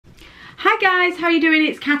guys, how are you doing?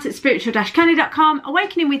 It's Kat at spiritual-candy.com,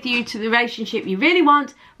 awakening with you to the relationship you really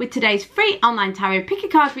want with today's free online tarot pick a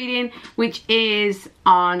card reading, which is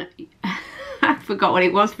on I forgot what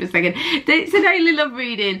it was for a second. It's a daily love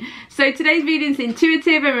reading. So today's reading is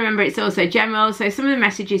intuitive, and remember it's also general, so some of the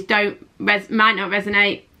messages might not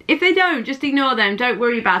resonate. If they don't, just ignore them, don't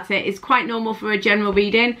worry about it. It's quite normal for a general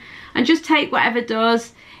reading, and just take whatever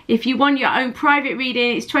does. If you want your own private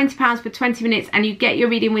reading, it's £20 for 20 minutes and you get your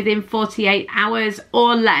reading within 48 hours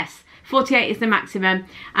or less. 48 is the maximum.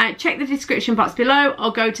 Check the description box below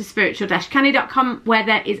or go to spiritual-candy.com where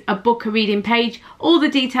there is a book a reading page. All the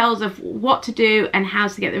details of what to do and how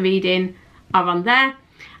to get the reading are on there.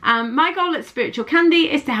 My goal at Spiritual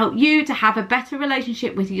Candy is to help you to have a better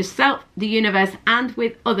relationship with yourself, the universe, and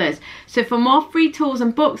with others. So for more free tools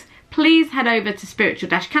and books, please head over to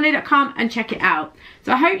spiritual-candy.com and check it out.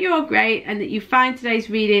 So I hope you're all great and that you find today's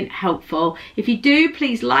reading helpful. If you do,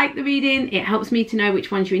 please like the reading. It helps me to know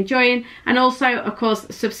which ones you're enjoying. And also, of course,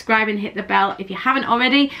 subscribe and hit the bell if you haven't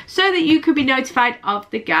already, so that you could be notified of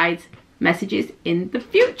the guides messages in the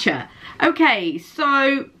future. Okay,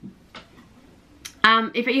 so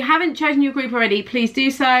if you haven't chosen your group already, please do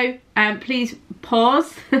so. Please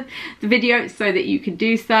pause the video so that you can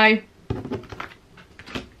do so.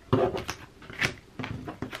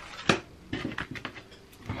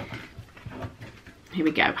 Here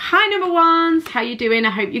we go. Hi number ones, how you doing?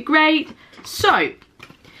 I hope you're great. So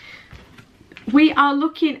we are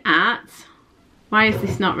looking at, why is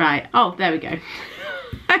this not right? Oh, there we go.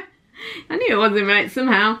 I knew it wasn't right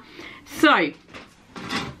somehow. So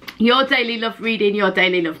your daily love reading, your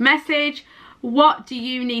daily love message. What do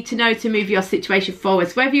you need to know to move your situation forward?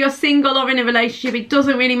 So whether you're single or in a relationship, it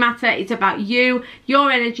doesn't really matter. It's about you, your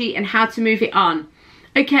energy, and how to move it on.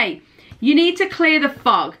 Okay, you need to clear the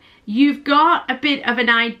fog. You've got a bit of an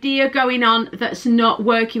idea going on that's not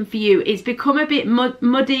working for you. It's become a bit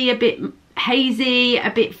muddy, a bit hazy,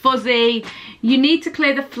 a bit fuzzy. You need to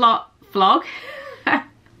clear the fog.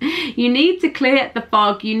 You need to clear the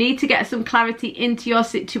fog. You need to get some clarity into your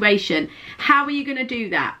situation. How are you going to do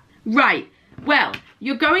that? Right. Well,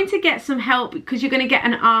 you're going to get some help because you're going to get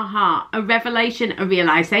an aha, a revelation, a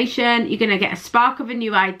realization. You're going to get a spark of a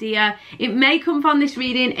new idea. It may come from this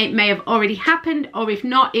reading. It may have already happened, or if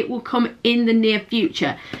not, it will come in the near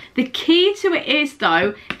future. The key to it is,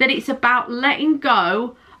 though, that it's about letting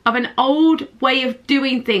go of an old way of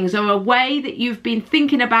doing things, or a way that you've been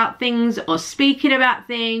thinking about things or speaking about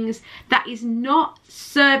things that is not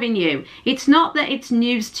serving you. It's not that it's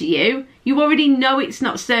news to you. You already know it's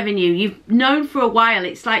not serving you. You've known for a while.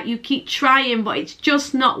 It's like you keep trying, but it's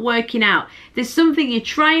just not working out. There's something you're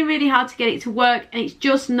trying really hard to get it to work, and it's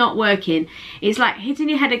just not working. It's like hitting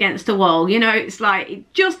your head against a wall. You know, it's like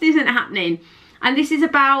it just isn't happening. And this is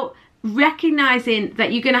about recognizing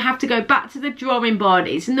that you're going to have to go back to the drawing board.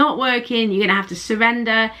 It's not working. You're going to have to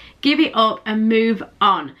surrender, give it up, and move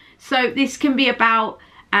on. So this can be about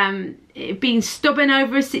being stubborn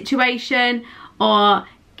over a situation, or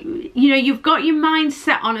you know, you've got your mind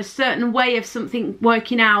set on a certain way of something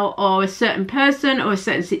working out, or a certain person or a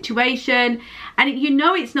certain situation, and you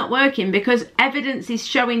know it's not working because evidence is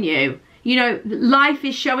showing you. You know, life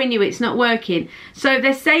is showing you it's not working. So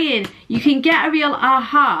they're saying you can get a real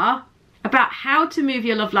aha about how to move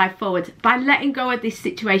your love life forward by letting go of this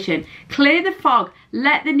situation. Clear the fog,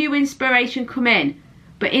 let the new inspiration come in.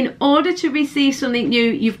 But in order to receive something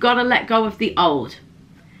new, you've got to let go of the old.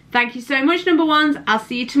 Thank you so much, number ones. I'll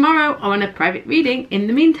see you tomorrow or on a private reading. In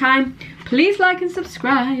the meantime, please like and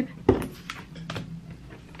subscribe.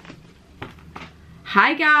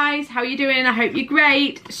 Hi guys, how are you doing? I hope you're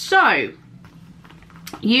great. So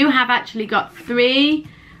you have actually got 3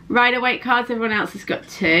 Rider-Waite cards. Everyone else has got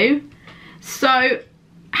 2. So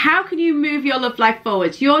how can you move your love life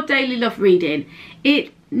forward? Your daily love reading.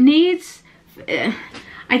 It needs,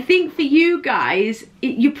 I think for you guys,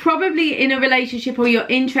 you're probably in a relationship or you're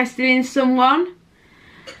interested in someone.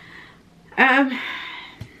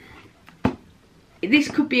 This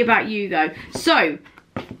could be about you though. So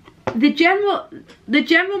the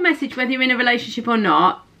general message, whether you're in a relationship or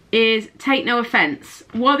not, is take no offense.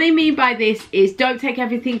 What they mean by this is don't take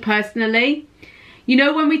everything personally. You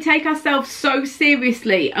know, when we take ourselves so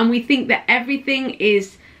seriously and we think that everything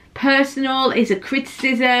is personal, is a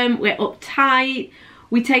criticism, we're uptight,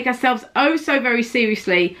 we take ourselves oh so very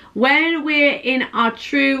seriously. When we're in our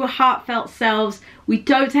true heartfelt selves, we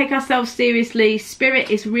don't take ourselves seriously.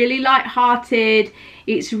 Spirit is really light-hearted,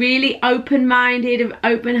 it's really open-minded and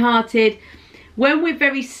open-hearted. When we're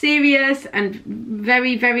very serious and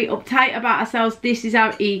very, very uptight about ourselves, this is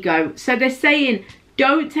our ego. So they're saying,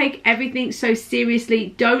 don't take everything so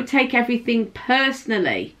seriously. Don't take everything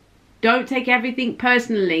personally. Don't take everything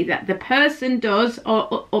personally that the person does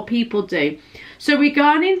or people do. So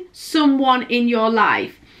regarding someone in your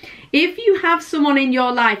life, if you have someone in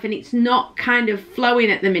your life and it's not kind of flowing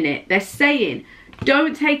at the minute, they're saying,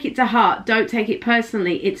 don't take it to heart, don't take it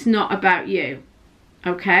personally, it's not about you,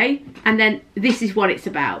 okay? And then this is what it's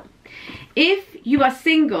about. If you are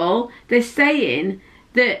single, they're saying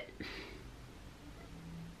that,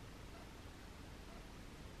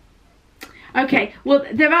 okay, well,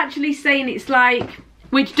 they're actually saying it's like,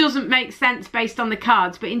 which doesn't make sense based on the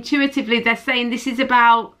cards, but intuitively they're saying this is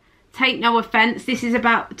about, take no offense, this is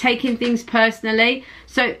about taking things personally.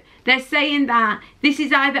 So they're saying that this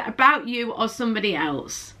is either about you or somebody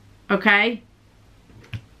else, okay?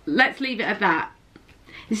 Let's leave it at that.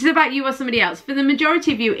 This is about you or somebody else. For the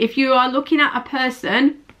majority of you, if you are looking at a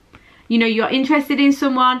person, you know, you're interested in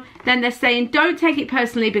someone, then they're saying don't take it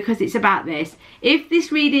personally because it's about this. If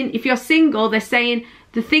this reading, if you're single, they're saying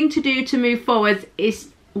the thing to do to move forward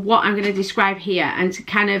is what I'm going to describe here, and to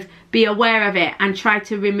kind of be aware of it and try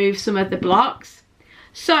to remove some of the blocks.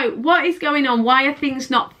 So what is going on? Why are things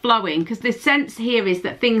not flowing? Because the sense here is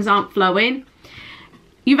that things aren't flowing.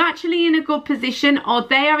 You're actually in a good position, or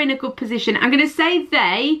they are in a good position. I'm going to say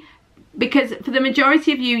they, because for the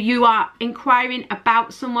majority of you, you are inquiring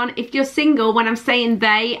about someone. If you're single, when I'm saying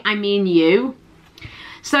they, I mean you.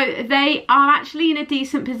 So they are actually in a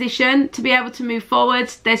decent position to be able to move forward.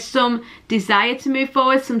 There's some desire to move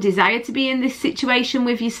forward, some desire to be in this situation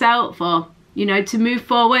with yourself, or, you know, to move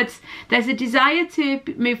forwards. There's a desire to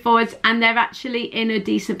move forwards, and they're actually in a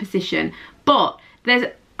decent position. But there's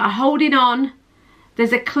a holding on,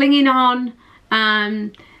 there's a clinging on.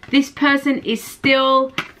 This person is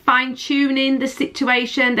still fine-tuning the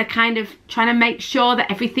situation. They're kind of trying to make sure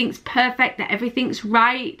that everything's perfect, that everything's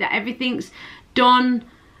right, that everything's done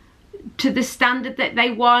to the standard that they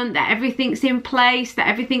want, that everything's in place, that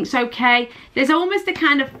everything's okay. There's almost a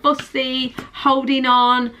kind of fussy, holding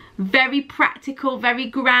on, very practical, very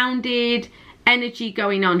grounded energy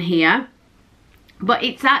going on here. But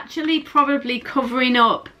it's actually probably covering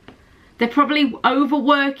up. They're probably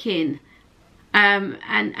overworking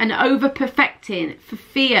and over-perfecting for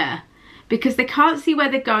fear, because they can't see where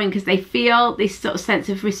they're going, because they feel this sort of sense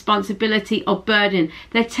of responsibility or burden.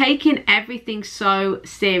 They're taking everything so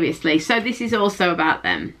seriously. So this is also about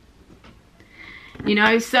them. You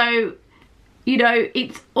know, so, you know,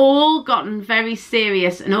 it's all gotten very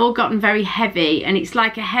serious and all gotten very heavy, and it's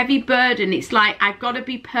like a heavy burden. It's like, I've got to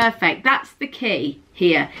be perfect. That's the key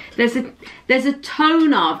here. There's a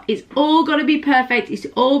tone of, it's all got to be perfect. It's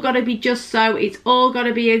all got to be just so. It's all got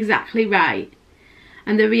to be exactly right.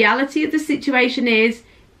 And the reality of the situation is,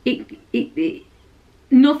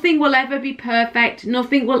 nothing will ever be perfect.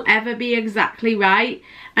 Nothing will ever be exactly right.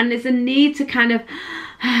 And there's a need to kind of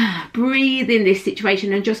breathe in this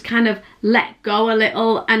situation and just kind of let go a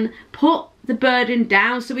little and put the burden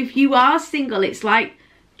down. So if you are single, it's like,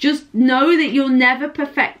 just know that you'll never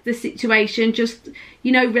perfect the situation. Just,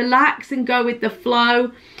 you know, relax and go with the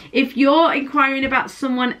flow. If you're inquiring about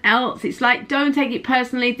someone else, it's like, don't take it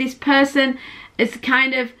personally. This person is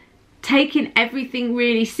kind of taking everything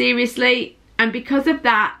really seriously, and because of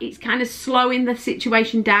that, it's kind of slowing the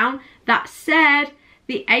situation down. That said,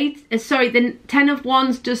 the 10 of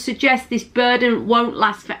Wands does suggest this burden won't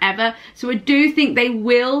last forever. So I do think they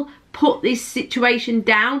will put this situation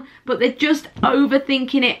down, but they're just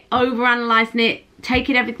overthinking it, overanalyzing it,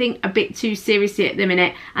 taking everything a bit too seriously at the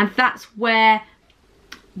minute, and that's where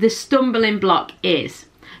the stumbling block is.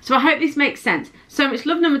 So I hope this makes sense. So much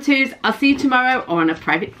love, number twos. I'll see you tomorrow or on a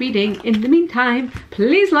private reading. In the meantime,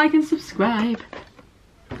 please like and subscribe.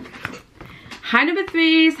 Hi, number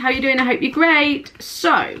threes. How you doing? I hope you're great.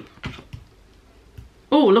 So,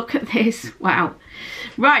 oh, look at this. Wow.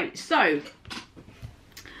 Right, so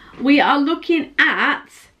we are looking at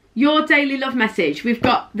your daily love message. We've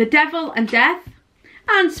got the Devil and Death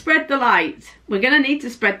and Spread the Light. We're going to need to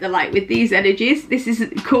spread the light with these energies. This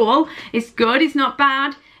is cool. It's good. It's not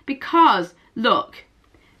bad. Because look,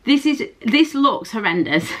 this looks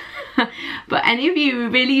horrendous, but any of you who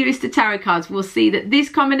really used to tarot cards will see that this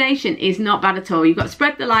combination is not bad at all. You've got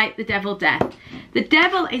Spread the Light, the Devil, Death. The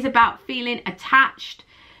Devil is about feeling attached,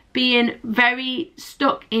 being very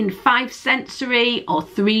stuck in 5 sensory or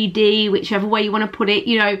 3D, whichever way you want to put it.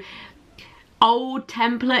 You know, old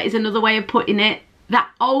template is another way of putting it. That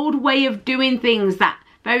old way of doing things, that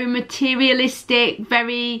very materialistic,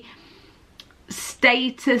 very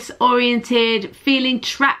status oriented, feeling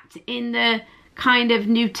trapped in the kind of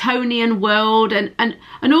Newtonian world, and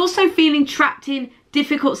also feeling trapped in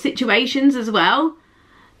difficult situations as well.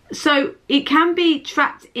 So it can be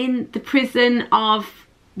trapped in the prison of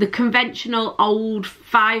the conventional old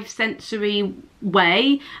 5 sensory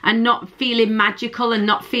way, and not feeling magical and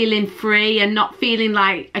not feeling free and not feeling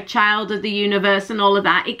like a child of the universe and all of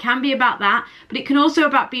that. It can be about that, but it can also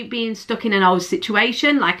about being stuck in an old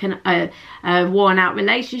situation, like a worn out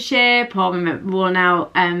relationship, or worn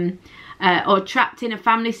out or trapped in a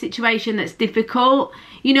family situation that's difficult.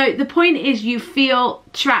 You know, the point is you feel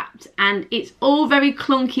trapped and it's all very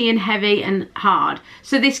clunky and heavy and hard.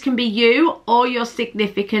 So this can be you or your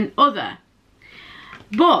significant other.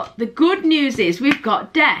 But the good news is we've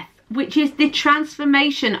got death, which is the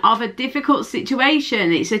transformation of a difficult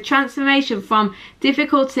situation. It's a transformation from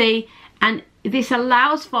difficulty, and this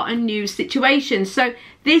allows for a new situation. So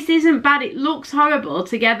this isn't bad. It looks horrible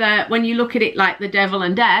together when you look at it like the devil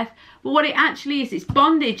and death, but what it actually is, it's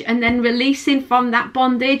bondage and then releasing from that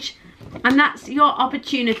bondage. And that's your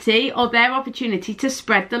opportunity, or their opportunity, to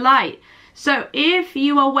spread the light. So if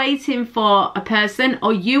you are waiting for a person,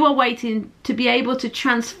 or you are waiting to be able to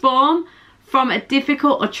transform from a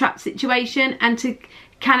difficult or trapped situation and to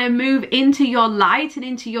kind of move into your light and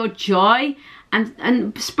into your joy,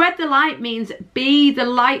 and spread the light means be the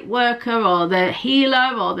light worker or the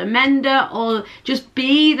healer or the mender, or just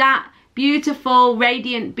be that beautiful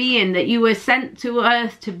radiant being that you were sent to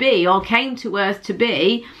earth to be, or came to earth to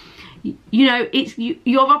be. You know, it's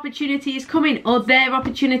your opportunity is coming, or their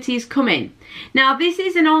opportunity is coming. Now this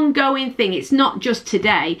is an ongoing thing. It's not just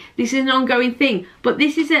today. This is an ongoing thing, but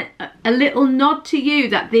this is a little nod to you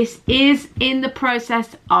that this is in the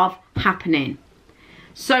process of happening.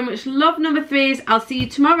 So much love, number 3s. I'll see you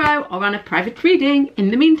tomorrow or on a private reading. In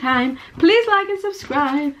the meantime, please like and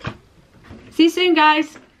subscribe. See you soon,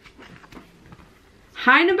 guys.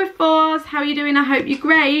 Hi, number 4s. How are you doing? I hope you're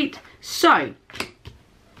great. So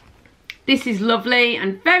this is lovely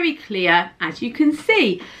and very clear, as you can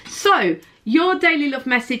see. So your daily love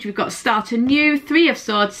message, we've got start anew, 3 of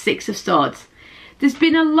Swords, 6 of Swords. There's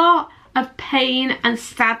been a lot of pain and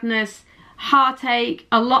sadness, heartache,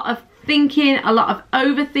 a lot of thinking, a lot of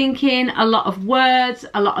overthinking, a lot of words,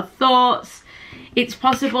 a lot of thoughts. It's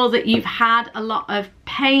possible that you've had a lot of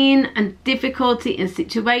pain and difficulty in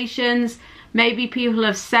situations. Maybe people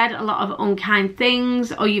have said a lot of unkind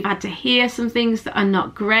things, or you've had to hear some things that are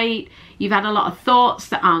not great. You've had a lot of thoughts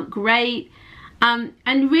that aren't great. And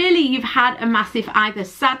really you've had a massive either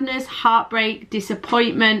sadness, heartbreak,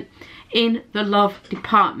 disappointment in the love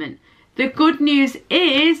department. The good news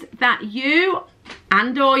is that you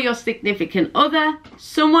and or your significant other,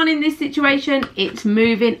 someone in this situation, it's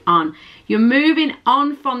moving on. You're moving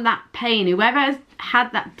on from that pain. Whoever has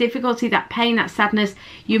had that difficulty, that pain, that sadness,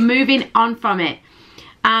 you're moving on from it.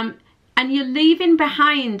 And you're leaving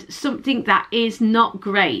behind something that is not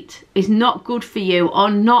great, is not good for you,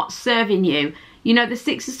 or not serving you. You know, the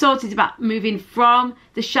 6 of Swords is about moving from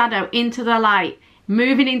the shadow into the light,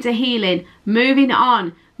 moving into healing, moving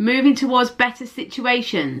on, moving towards better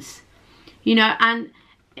situations. You know, and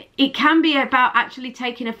it can be about actually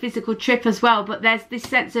taking a physical trip as well, but there's this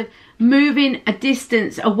sense of moving a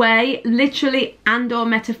distance away, literally and or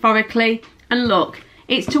metaphorically. And look,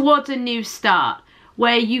 it's towards a new start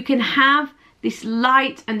where you can have this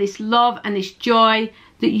light and this love and this joy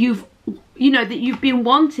that you've been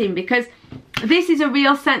wanting, because this is a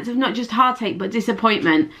real sense of not just heartache but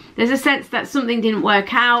disappointment. There's a sense that something didn't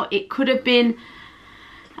work out. It could have been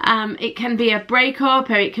it can be a breakup,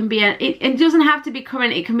 or it can be it doesn't have to be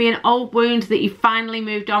current. It can be an old wound that you finally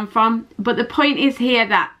moved on from. But the point is here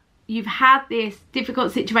that you've had this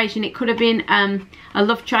difficult situation. It could have been a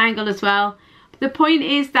love triangle as well. But the point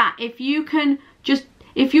is that if you can just,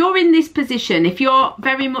 if you're in this position, if you're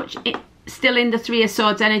very much still in the 3 of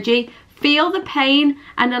Swords energy, feel the pain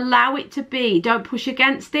and allow it to be. Don't push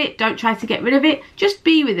against it. Don't try to get rid of it. Just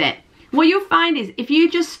be with it. What you'll find is if you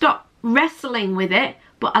just stop wrestling with it,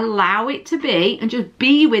 but allow it to be and just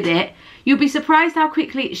be with it, you'll be surprised how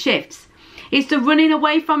quickly it shifts. It's the running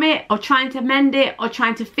away from it or trying to mend it or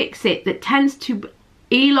trying to fix it that tends to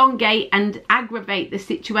elongate and aggravate the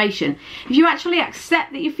situation. If you actually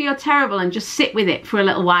accept that you feel terrible and just sit with it for a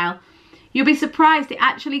little while, you'll be surprised it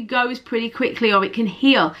actually goes pretty quickly, or it can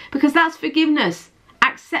heal, because that's forgiveness.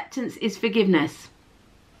 Acceptance is forgiveness.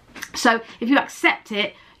 So if you accept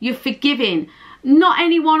it, you're forgiving. Not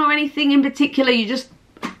anyone or anything in particular, you're just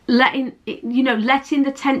letting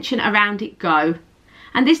the tension around it go,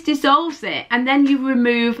 and this dissolves it, and then you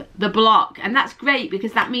remove the block, and that's great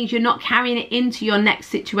because that means you're not carrying it into your next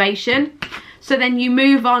situation. So then you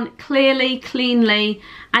move on clearly, cleanly,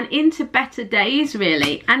 and into better days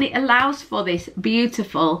really, and it allows for this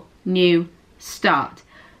beautiful new start.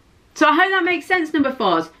 So I hope that makes sense, number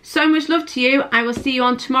 4s. So much love to you. I will see you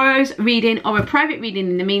on tomorrow's reading or a private reading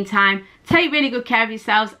in the meantime. Take really good care of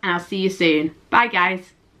yourselves and I'll see you soon. Bye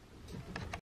guys.